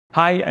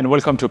Hi, and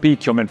welcome to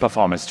Peak Human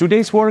Performance.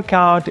 Today's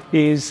workout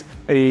is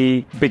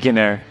a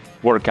beginner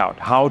workout,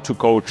 how to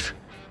coach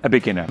a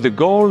beginner. The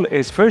goal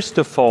is, first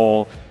of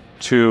all,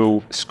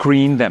 to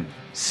screen them,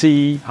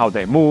 see how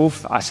they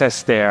move,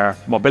 assess their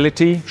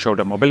mobility,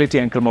 shoulder mobility,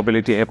 ankle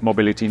mobility, hip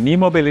mobility, knee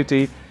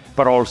mobility,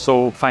 but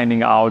also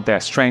finding out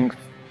their strength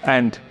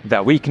and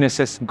their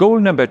weaknesses. Goal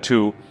number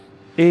 2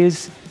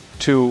 is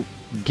to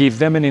give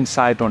them an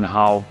insight on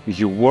how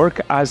you work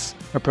as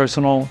a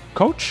personal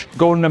coach.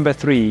 Goal number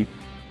 3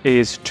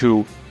 is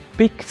to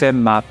pick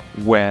them up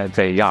where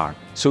they are.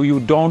 So you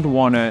don't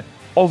want to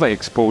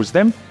overexpose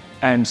them,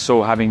 and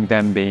so having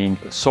them being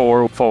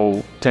sore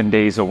for 10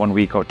 days or 1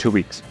 week or 2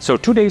 weeks. So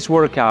today's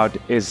workout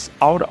is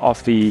out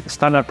of the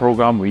standard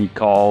program we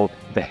call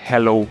the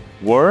Hello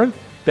World.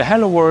 The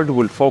Hello World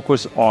will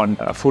focus on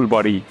a full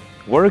body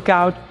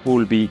workout. We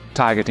will be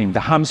targeting the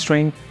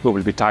hamstring, we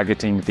will be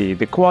targeting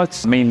the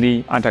quads,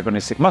 mainly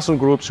antagonistic muscle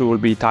groups. We will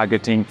be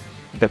targeting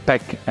the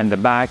pec and the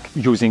back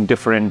using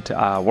different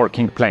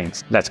working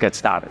planes. Let's get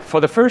started.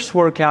 For the first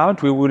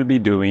workout, we will be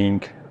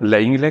doing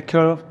laying leg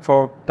curl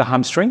for the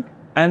hamstring,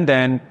 and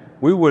then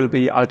we will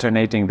be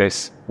alternating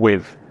this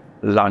with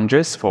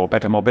lunges for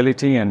better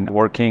mobility and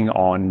working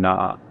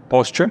on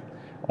posture,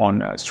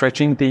 on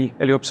stretching the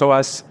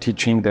iliopsoas,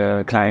 teaching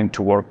the client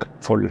to work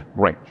full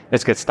range.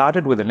 Let's get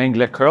started with the laying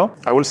leg curl.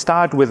 I will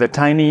start with a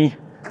tiny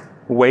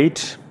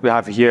weight. We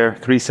have here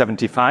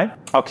 375.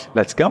 Okay,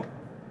 let's go.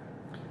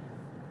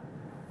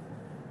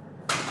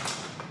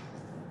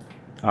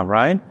 All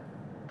right.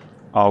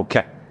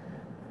 Okay.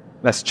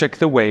 Let's check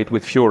the weight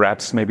with few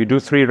reps. Maybe do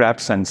 3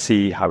 reps and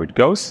see how it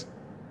goes.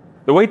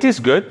 The weight is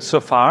good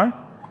so far.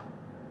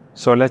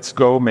 So let's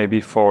go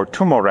maybe for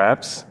 2 more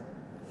reps.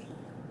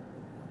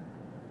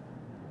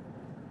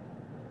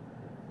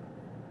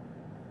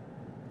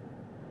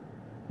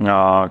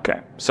 Okay.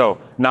 So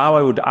now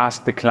I would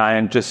ask the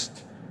client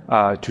just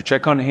to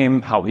check on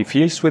him, how he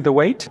feels with the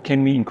weight.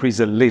 Can we increase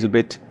a little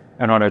bit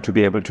in order to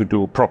be able to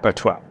do proper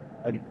 12?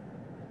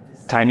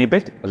 Tiny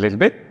bit, a little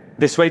bit.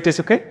 This weight is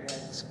okay?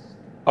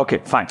 Okay,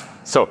 fine.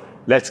 So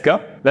let's go.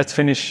 Let's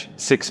finish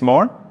 6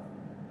 more.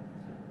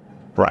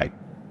 Right.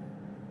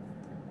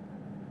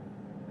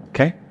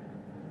 Okay.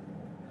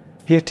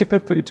 Here,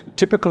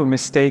 typical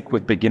mistake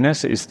with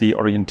beginners is the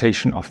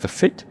orientation of the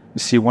feet. You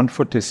see one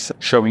foot is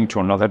showing to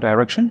another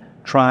direction.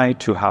 Try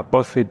to have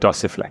both feet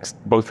dorsiflexed,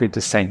 both feet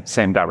the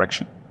same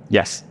direction.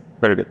 Yes,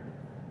 very good.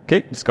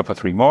 Okay, let's go for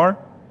 3 more.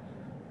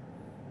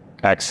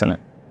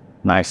 Excellent.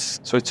 Nice.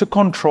 So it's a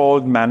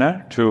controlled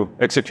manner to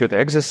execute the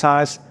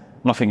exercise,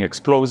 nothing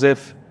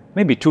explosive,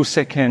 maybe 2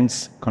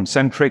 seconds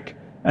concentric,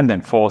 and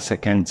then 4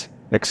 seconds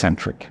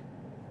eccentric.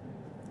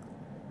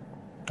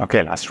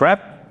 Okay, last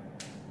rep.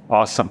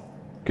 Awesome.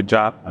 Good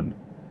job.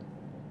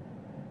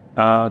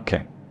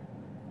 Okay.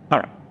 All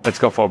right, let's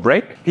go for a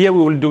break. Here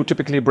we will do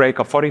typically a break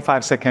of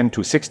 45 seconds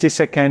to 60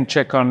 seconds.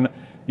 Check on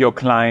your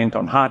client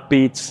on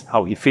heartbeats,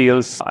 how he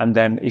feels, and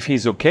then if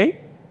he's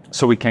okay,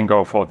 so we can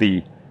go for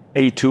the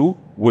A2,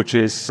 which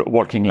is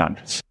walking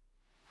lunges.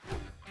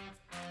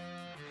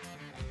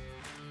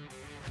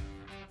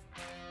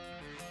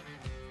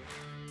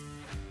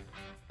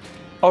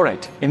 All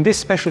right, in this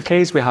special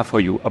case, we have for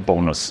you a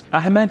bonus.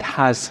 Ahmed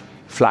has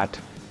flat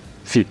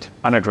feet,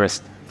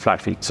 unaddressed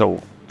flat feet. So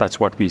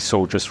that's what we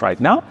saw just right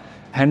now.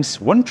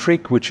 Hence, one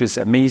trick which is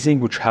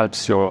amazing, which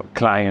helps your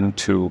client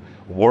to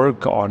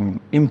work on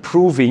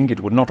improving.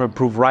 It will not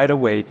improve right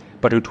away,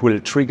 but it will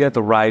trigger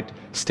the right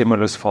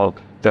stimulus for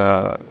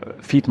the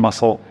feet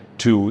muscle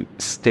to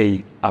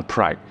stay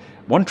upright.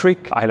 One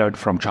trick I learned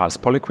from Charles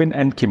Poliquin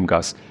and Kim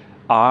Gus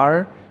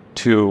are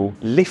to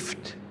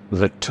lift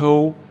the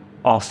toe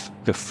of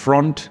the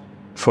front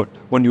foot.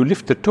 When you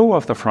lift the toe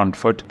of the front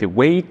foot, the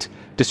weight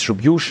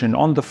distribution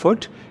on the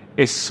foot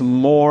is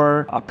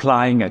more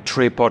applying a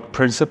tripod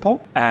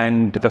principle,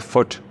 and the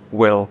foot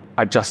will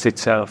adjust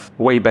itself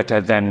way better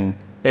than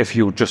if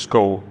you just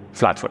go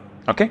flat foot.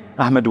 Okay?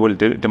 Ahmed will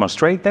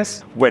demonstrate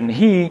this. When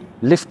he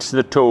lifts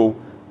the toe,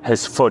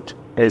 his foot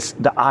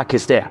the arc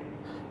is there.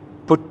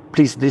 Put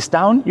please this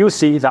down, you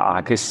see the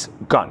arc is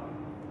gone.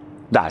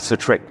 That's the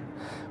trick.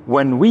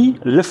 When we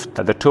lift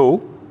the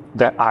toe,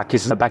 the arc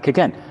is back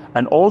again.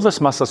 And all those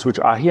muscles which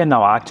are here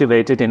now are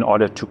activated in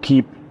order to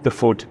keep the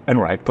foot in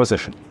right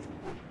position.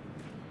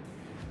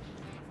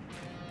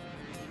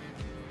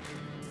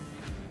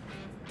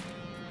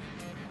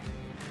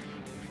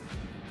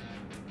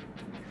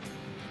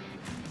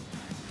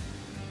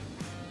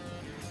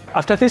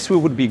 After this, we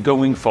would be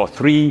going for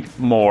 3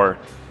 more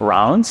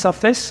rounds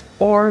of this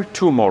or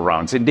 2 more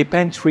rounds. It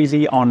depends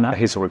really on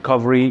his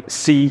recovery.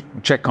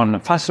 Check on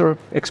facial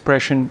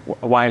expression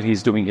while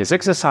he's doing his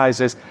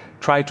exercises.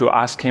 Try to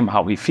ask him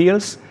how he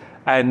feels,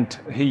 and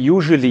he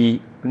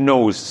usually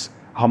knows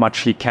how much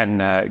he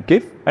can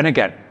give. And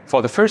again,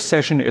 for the first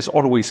session, it's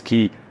always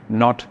key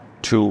not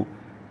to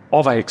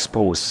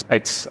overexpose.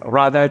 It's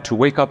rather to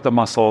wake up the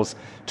muscles,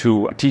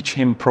 to teach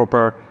him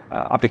proper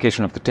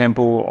application of the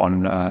tempo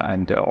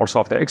and also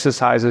of the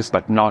exercises,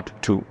 but not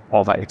to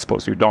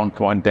overexpose. You don't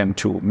want them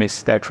to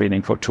miss their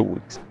training for 2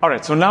 weeks. All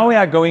right, so now we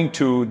are going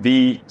to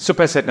the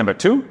superset number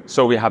 2.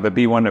 So we have a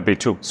B1, a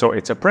B2. So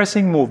it's a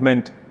pressing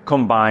movement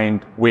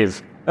combined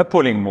with a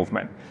pulling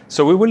movement.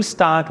 So we will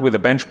start with a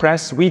bench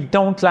press. We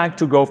don't like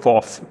to go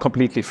for a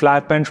completely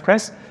flat bench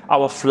press.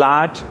 Our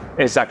flat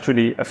is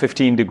actually a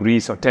 15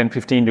 degrees or 10,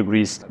 15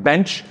 degrees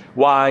bench.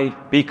 Why?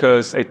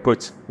 Because it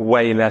puts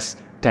way less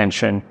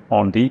tension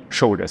on the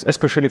shoulders,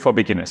 especially for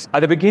beginners.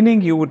 At the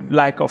beginning, you would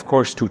like, of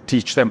course, to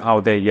teach them how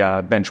they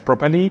bench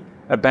properly.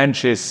 A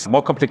bench is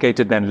more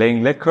complicated than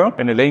laying leg curl.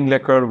 In a laying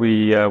leg curl,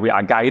 we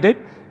are guided.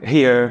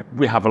 Here,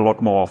 we have a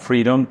lot more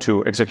freedom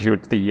to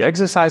execute the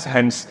exercise,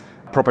 hence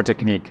proper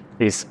technique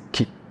is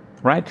key.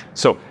 Right?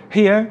 So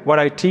here, what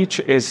I teach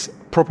is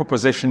proper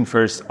position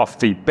first of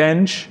the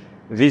bench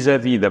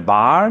vis-a-vis the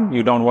bar.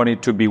 You don't want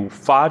it to be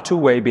far too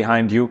way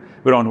behind you.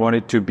 We don't want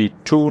it to be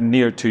too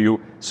near to you.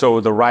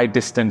 So the right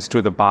distance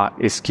to the bar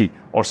is key.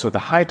 Also the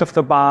height of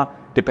the bar,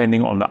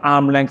 depending on the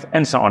arm length,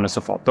 and so on and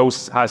so forth.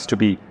 Those has to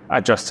be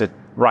adjusted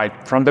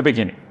right from the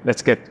beginning.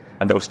 Let's get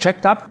those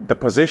checked up. The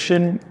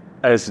position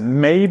is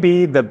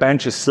maybe the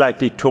bench is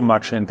slightly too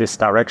much in this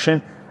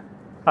direction.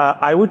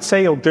 I would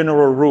say a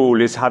general rule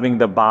is having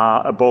the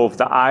bar above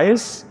the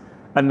eyes,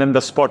 and then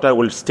the spotter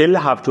will still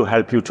have to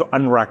help you to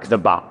unrack the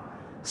bar.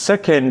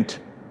 Second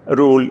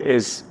rule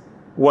is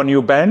when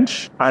you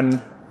bench and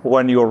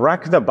when you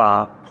rack the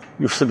bar,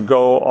 you should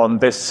go on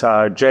this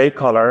J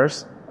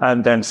collars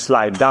and then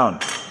slide down.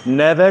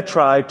 Never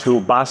try to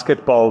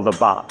basketball the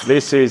bar.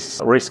 This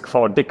is risk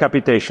for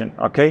decapitation,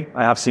 okay?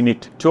 I have seen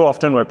it too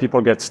often where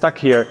people get stuck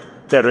here.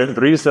 They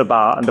release the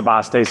bar and the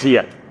bar stays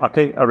here,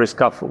 okay? A risk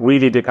of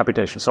really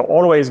decapitation. So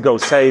always go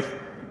safe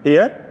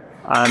here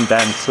and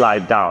then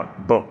slide down,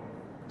 boom.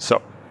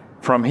 So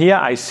from here,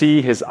 I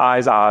see his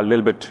eyes are a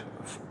little bit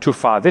too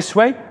far this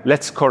way.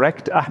 Let's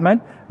correct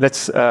Ahmed.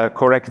 Let's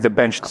correct the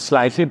bench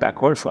slightly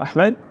backward for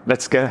Ahmed.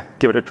 Let's give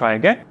it a try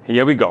again.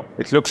 Here we go.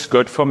 It looks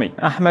good for me.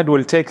 Ahmed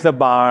will take the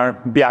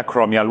bar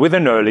biacromial with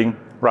an knurling,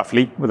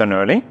 roughly with a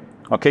knurling.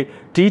 Okay,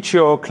 teach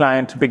your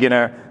client,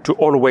 beginner, to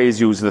always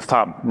use the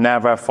thumb,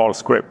 never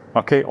false grip.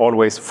 Okay,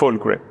 always full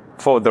grip.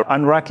 For the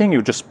unracking,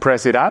 you just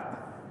press it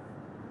up.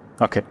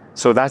 Okay,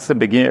 so that's the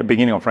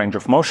beginning of range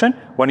of motion.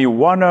 When you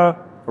want to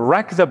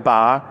rack the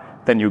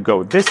bar, then you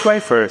go this way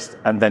first,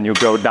 and then you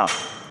go down.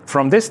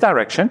 From this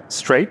direction,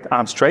 straight,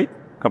 arm straight,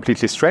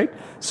 completely straight.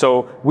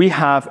 So we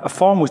have a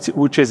form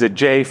which is a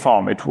J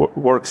form. It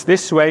works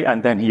this way,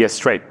 and then here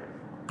straight.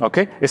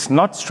 Okay, it's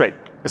not straight.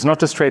 It's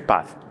not a straight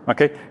path.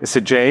 Okay, it's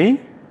a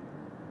J,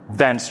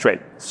 then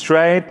straight,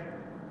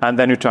 and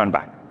then you turn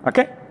back.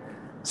 Okay,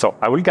 so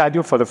I will guide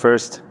you for the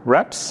first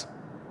reps.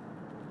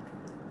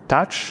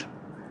 Touch,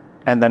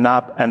 and then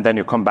up, and then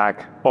you come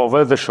back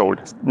over the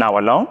shoulders. Now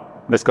alone.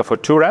 Let's go for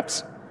 2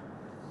 reps.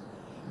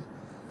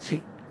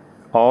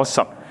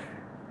 Awesome.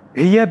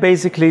 Here,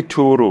 basically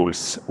 2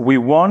 rules. We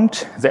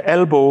want the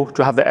elbow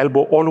to have the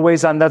elbow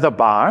always under the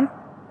bar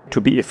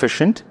to be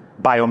efficient,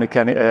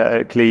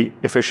 biomechanically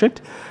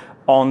efficient.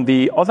 On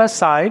the other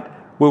side,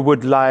 we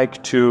would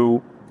like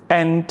to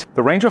end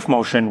the range of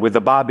motion with the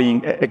bar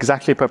being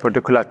exactly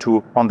perpendicular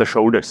to on the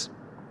shoulders.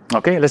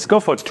 Okay, let's go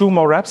for 2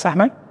 more reps,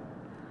 Ahmed.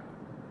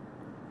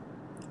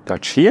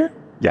 Touch here,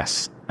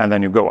 yes, and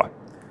then you go up.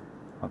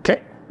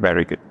 Okay,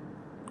 very good.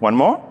 1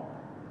 more.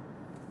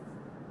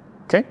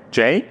 Okay,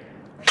 J,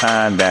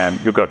 and then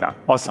you go down.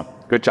 Awesome,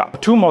 good job.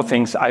 2 more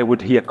things I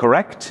would here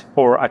correct,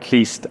 or at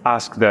least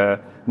ask the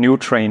new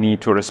trainee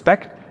to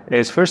respect,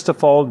 is first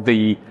of all,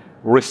 the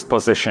wrist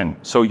position.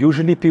 So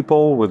usually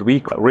people with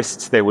weak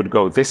wrists, they would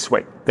go this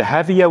way. The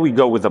heavier we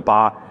go with the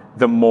bar,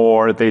 the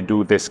more they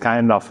do this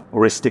kind of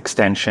wrist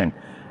extension.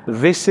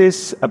 This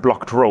is a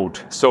blocked road.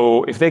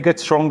 So if they get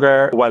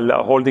stronger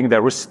while holding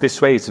their wrists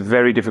this way, it's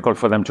very difficult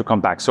for them to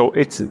come back. So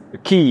it's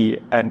key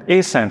and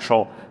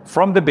essential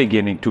from the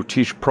beginning to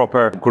teach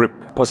proper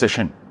grip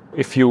position.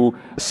 If you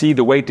see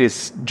the weight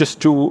is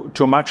just too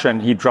much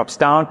and he drops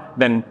down,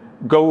 then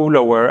go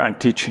lower and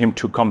teach him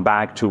to come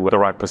back to the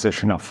right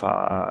position of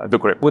the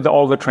grip. With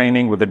all the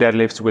training, with the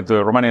deadlifts, with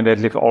the Romanian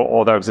deadlift,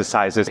 all the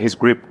exercises, his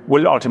grip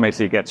will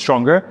ultimately get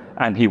stronger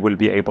and he will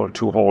be able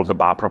to hold the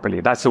bar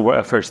properly. That's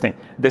the first thing.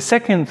 The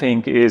second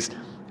thing is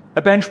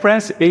a bench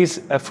press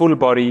is a full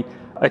body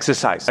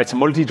exercise. It's a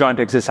multi-joint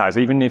exercise.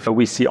 Even if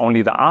we see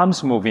only the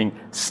arms moving,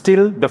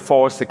 still the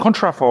force, the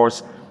contra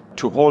force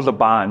to hold the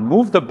bar and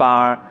move the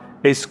bar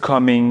is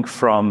coming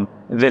from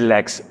the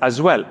legs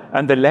as well.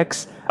 And the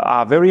legs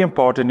are very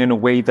important in a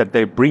way that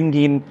they bring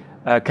in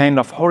a kind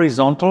of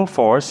horizontal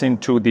force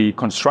into the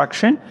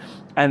construction.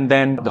 And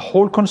then the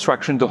whole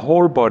construction, the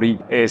whole body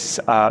is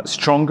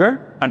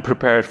stronger and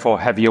prepared for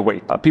heavier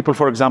weight. People,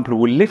 for example,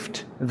 who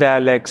lift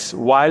their legs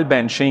while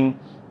benching,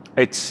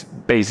 it's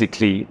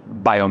basically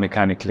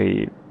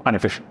biomechanically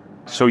inefficient.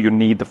 So you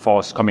need the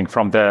force coming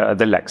from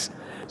the legs.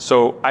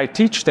 So I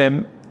teach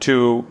them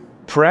to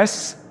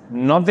press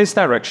not this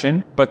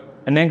direction, but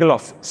an angle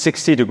of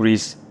 60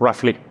 degrees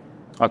roughly.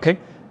 Okay?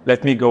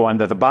 Let me go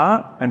under the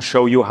bar and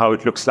show you how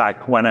it looks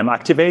like when I'm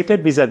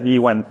activated vis-a-vis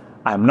when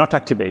I'm not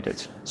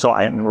activated. So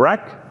I'm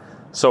rack.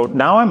 So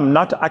now I'm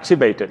not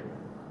activated.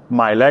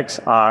 My legs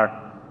are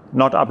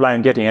not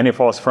applying, getting any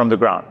force from the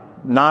ground.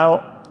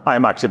 Now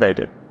I'm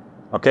activated.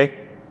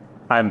 Okay?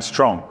 I'm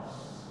strong,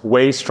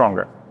 way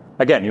stronger.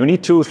 Again, you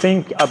need to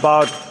think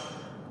about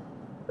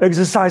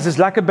exercises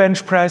like a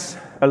bench press,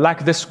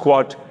 like the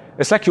squat.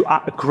 It's like you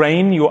are a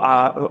crane, you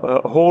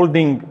are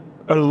holding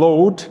a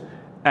load,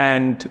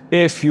 and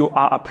if you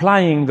are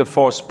applying the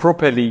force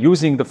properly,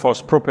 using the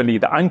force properly,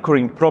 the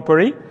anchoring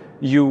properly,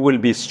 you will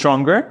be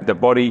stronger, the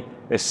body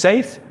is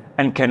safe,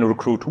 and can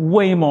recruit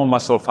way more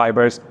muscle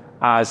fibers,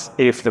 as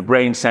if the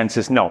brain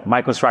senses, no,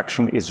 my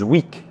contraction is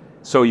weak,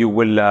 so you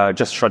will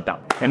just shut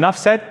down. Enough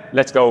said,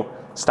 let's go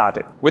start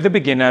it. With a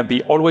beginner,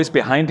 be always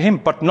behind him,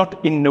 but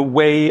not in the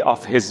way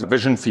of his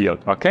vision field,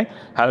 okay?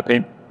 Help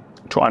him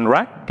to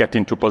unrack, get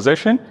into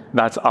position.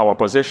 That's our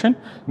position.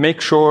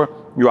 Make sure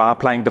you are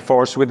applying the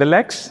force with the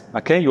legs,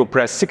 okay? You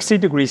press 60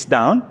 degrees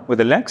down with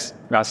the legs,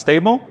 you are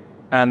stable,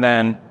 and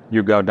then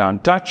you go down,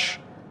 touch,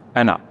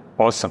 and up.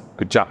 Awesome,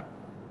 good job.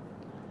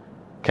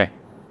 Okay,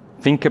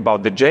 think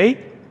about the J,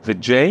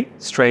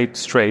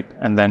 straight,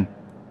 and then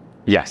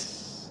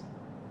yes.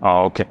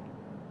 Okay,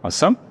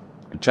 awesome,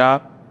 good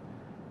job.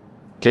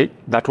 Okay,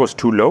 that was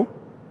too low.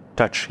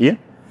 Touch here.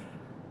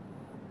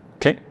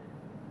 Okay.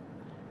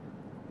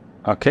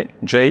 Okay,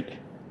 J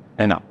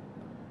and up.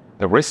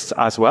 The wrists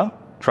as well.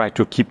 Try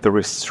to keep the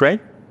wrists straight.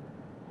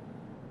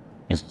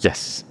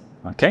 Yes.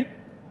 Okay.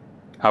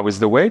 How is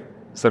the weight?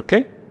 Is it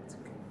okay?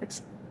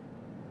 It's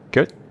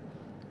good.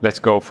 Let's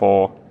go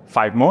for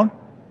 5 more.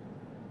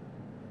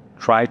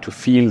 Try to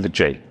feel the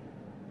J.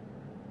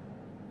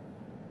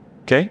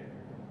 Okay?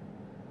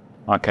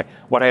 Okay.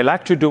 What I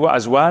like to do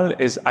as well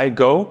is I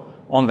go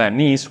on their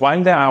knees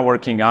while they are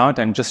working out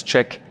and just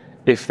check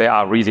if they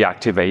are really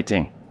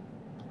activating.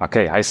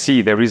 Okay, I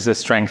see there is a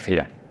strength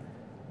here.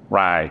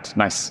 Right,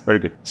 nice, very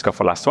good. Let's go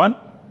for last one.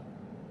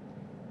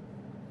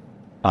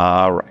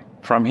 All right.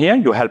 From here,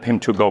 you help him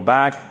to go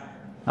back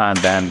and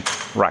then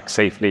rack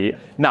safely.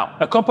 Now,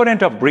 a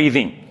component of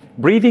breathing.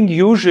 Breathing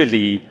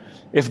usually,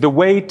 if the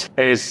weight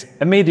is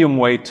a medium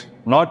weight,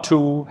 not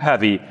too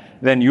heavy,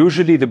 then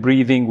usually the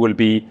breathing will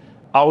be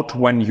out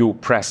when you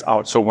press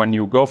out. So when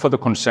you go for the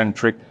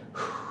concentric,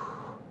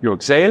 you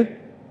exhale,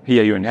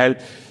 here you inhale.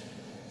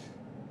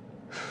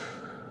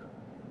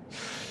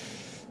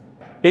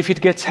 If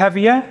it gets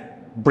heavier,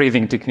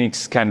 breathing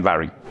techniques can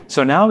vary.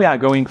 So now we are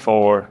going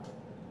for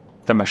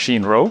the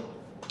machine row.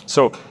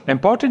 So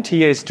important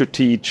here is to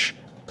teach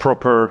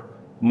proper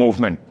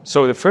movement.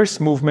 So the first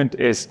movement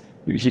is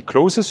he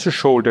closes the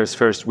shoulders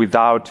first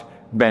without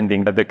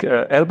bending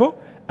the elbow,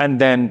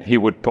 and then he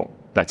would pull.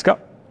 Let's go.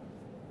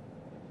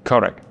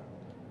 Correct.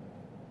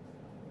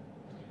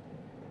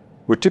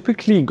 We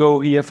typically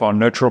go here for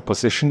neutral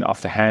position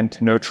of the hand,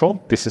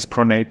 neutral. This is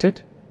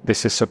pronated.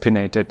 This is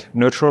supinated.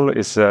 Neutral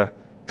is the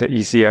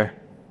easier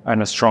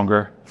and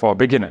stronger for a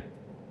beginner.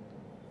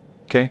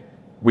 Okay?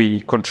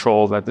 We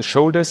control that the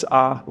shoulders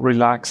are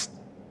relaxed,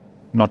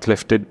 not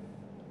lifted.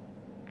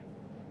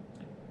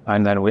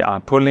 And then we are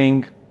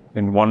pulling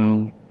in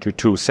 1 to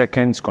 2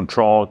 seconds,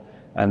 controlled,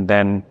 and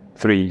then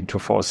 3 to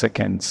 4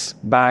 seconds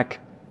back.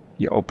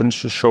 He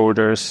opens the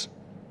shoulders,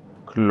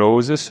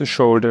 closes the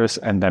shoulders,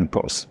 and then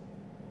pulls.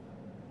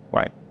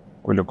 Right.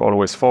 We look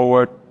always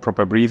forward,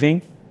 proper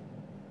breathing.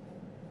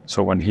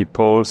 So when he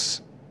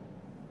pulls,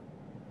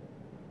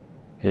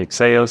 he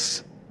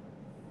exhales,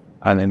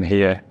 and then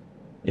here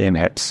he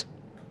inhales.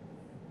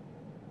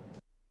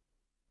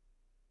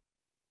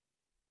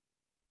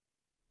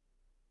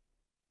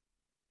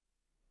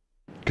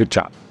 Good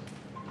job.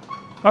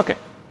 Okay.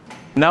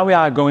 Now we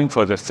are going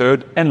for the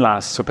third and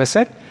last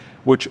superset,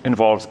 which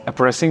involves a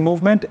pressing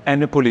movement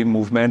and a pulling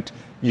movement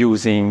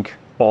using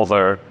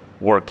other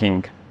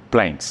working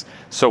planes.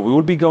 So we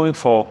will be going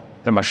for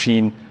the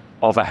machine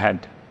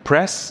overhead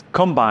press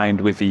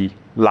combined with the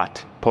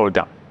lat pull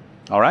down.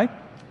 All right?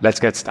 Let's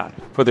get started.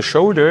 For the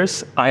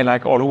shoulders, I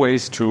like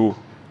always to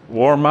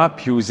warm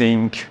up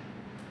using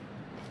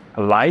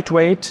a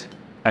lightweight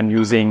and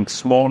using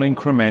small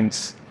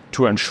increments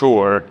to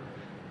ensure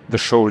the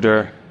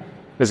shoulder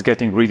is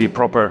getting really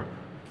proper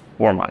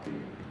warm up.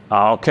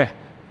 Okay.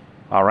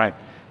 All right.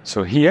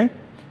 So here,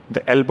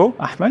 the elbow,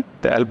 Ahmed,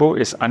 the elbow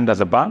is under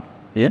the bar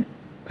here,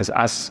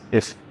 as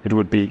if it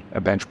would be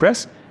a bench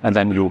press, and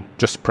then you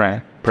just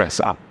press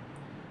up.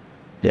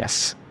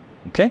 Yes.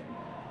 Okay.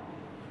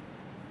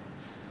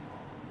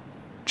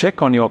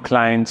 Check on your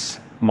client's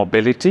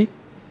mobility.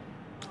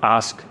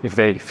 Ask if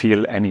they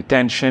feel any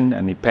tension,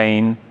 any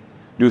pain.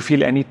 Do you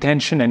feel any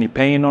tension, any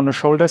pain on the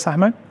shoulders,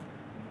 Ahmed?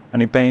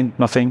 Any pain?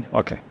 Nothing?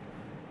 Okay.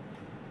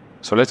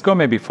 So let's go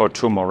maybe for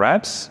 2 more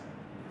reps.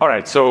 All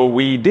right, so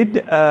we did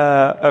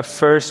a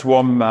first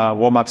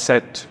warm-up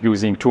set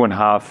using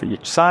 2.5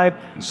 each side.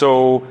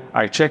 So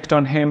I checked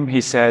on him.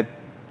 He said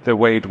the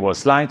weight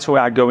was light, so we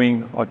are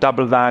going or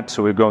double that.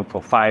 So we're going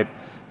for 5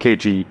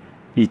 kg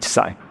each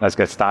side. Let's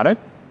get started.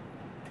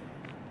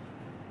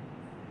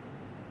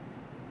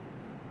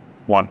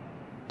 1,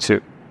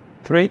 2,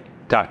 3,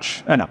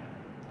 touch, and up.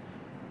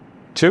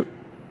 2,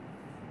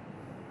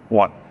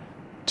 1,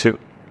 2,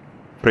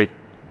 3,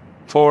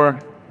 4,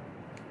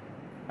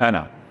 and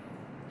up.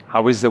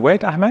 How is the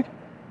weight, Ahmed?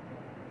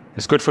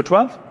 It's good for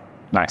 12?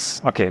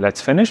 Nice. Okay, let's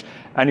finish.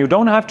 And you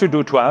don't have to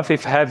do 12.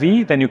 If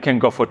heavy, then you can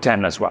go for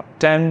 10 as well.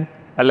 10,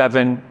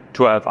 11,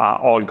 12 are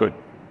all good.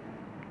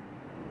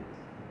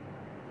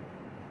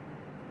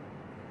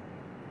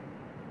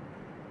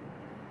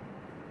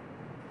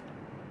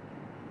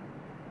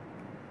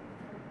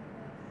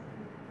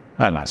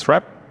 A nice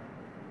rep.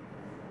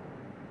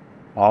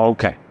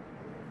 Okay.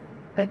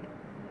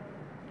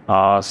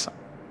 Awesome.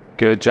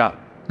 Good job.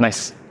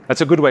 Nice.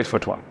 That's a good weight for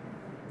 12.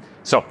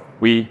 So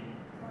we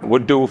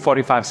would do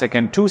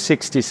 45-second to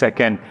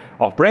 60-second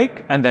of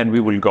break, and then we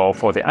will go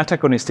for the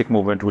antagonistic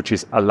movement, which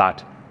is a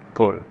lat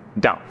pull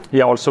down.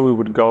 Here also we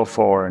would go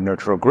for a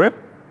neutral grip.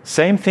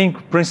 Same thing,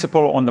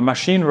 principle on the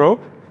machine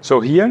rope.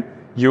 So here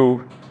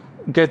you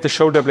get the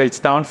shoulder blades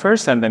down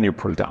first, and then you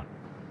pull down.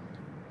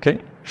 Okay,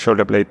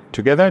 shoulder blade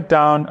together,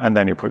 down, and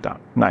then you pull down.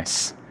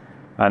 Nice.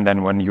 And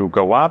then when you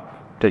go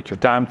up, take your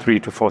time, 3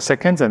 to 4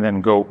 seconds, and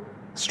then go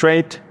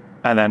straight,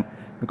 and then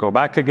go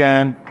back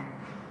again,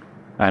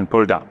 and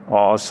pull down.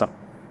 Awesome.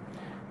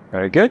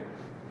 Very good.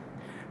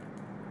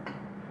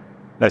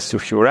 Let's do a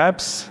few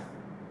reps,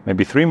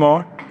 maybe 3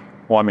 more,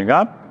 warming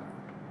up.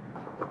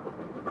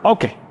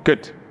 Okay,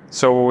 good.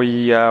 So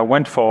we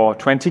went for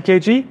 20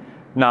 kg.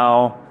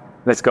 Now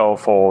let's go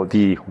for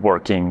the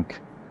working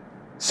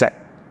set.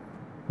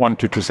 1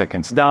 to 2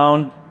 seconds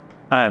down,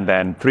 and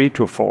then 3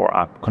 to 4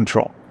 up,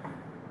 control.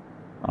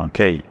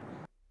 Okay.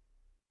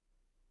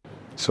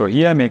 So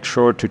here, make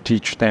sure to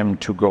teach them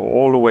to go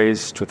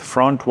always to the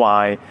front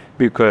Y,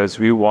 because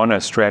we want to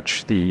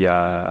stretch the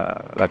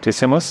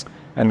latissimus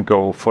and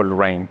go full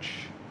range.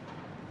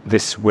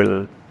 This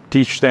will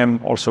teach them,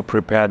 also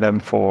prepare them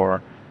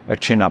for a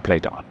chin-up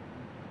later on.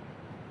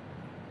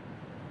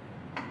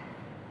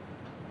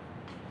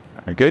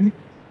 Very good.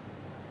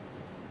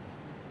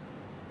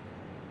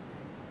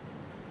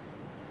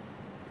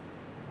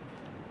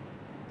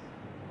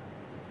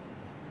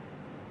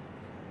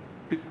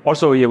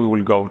 Also here we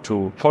will go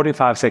to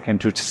 45-second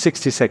to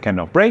 60-second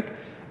of break,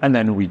 and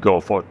then we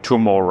go for 2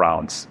 more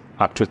rounds,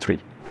 up to 3.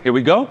 Here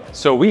we go.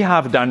 So we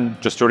have done,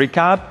 just to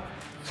recap,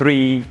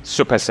 3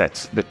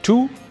 supersets. The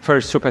 2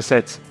 first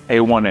supersets,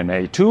 A1 and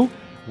A2,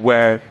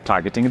 were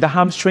targeting the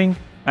hamstring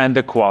and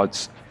the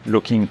quads,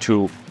 looking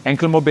to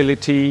ankle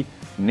mobility,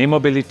 knee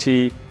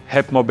mobility,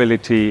 hip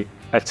mobility,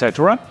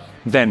 etc.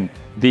 Then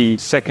the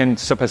second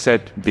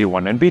superset,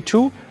 B1 and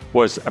B2,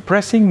 was a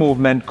pressing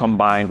movement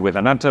combined with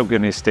an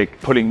antagonistic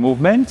pulling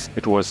movement.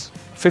 It was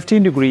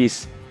 15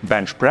 degrees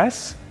bench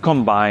press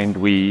combined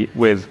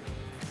with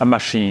a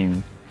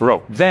machine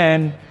row.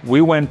 Then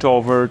we went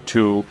over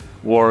to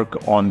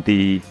work on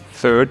the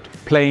third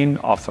plane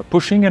of a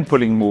pushing and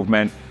pulling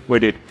movement. We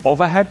did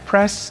overhead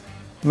press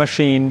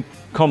machine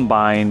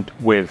combined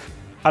with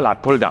a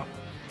lat pull down.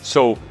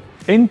 So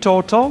in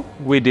total,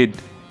 we did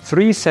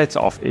 3 sets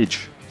of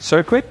each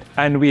circuit,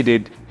 and we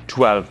did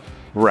 12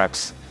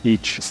 reps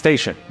each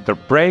station. The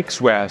breaks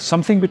were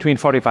something between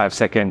 45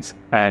 seconds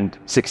and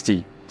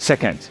 60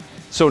 seconds.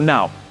 So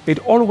now, it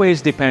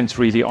always depends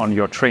really on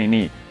your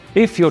trainee.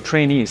 If your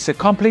trainee is a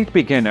complete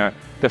beginner,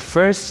 the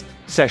first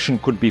session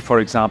could be, for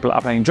example,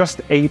 applying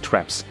just 8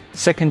 reps.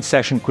 Second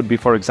session could be,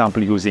 for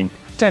example, using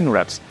 10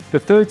 reps. The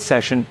third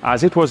session,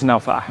 as it was now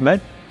for Ahmed,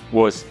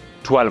 was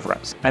 12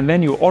 reps. And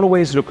then you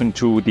always look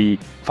into the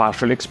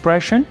facial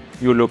expression.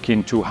 You look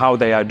into how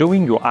they are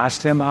doing. You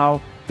ask them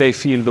how they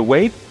feel the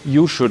weight.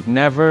 You should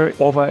never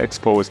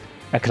overexpose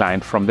a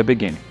client from the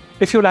beginning.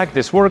 If you like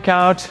this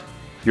workout,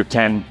 you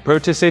can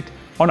purchase it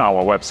on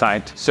our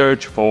website.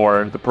 Search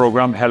for the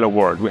program Hello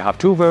World. We have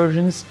 2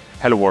 versions,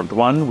 Hello World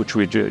 1, which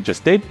we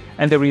just did,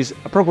 and there is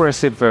a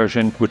progressive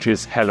version, which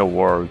is Hello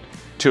World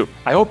 2.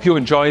 I hope you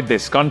enjoyed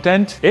this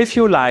content. If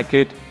you like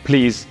it,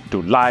 please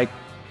do like,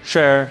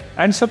 share,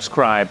 and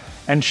subscribe,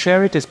 and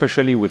share it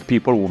especially with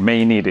people who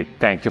may need it.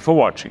 Thank you for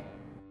watching.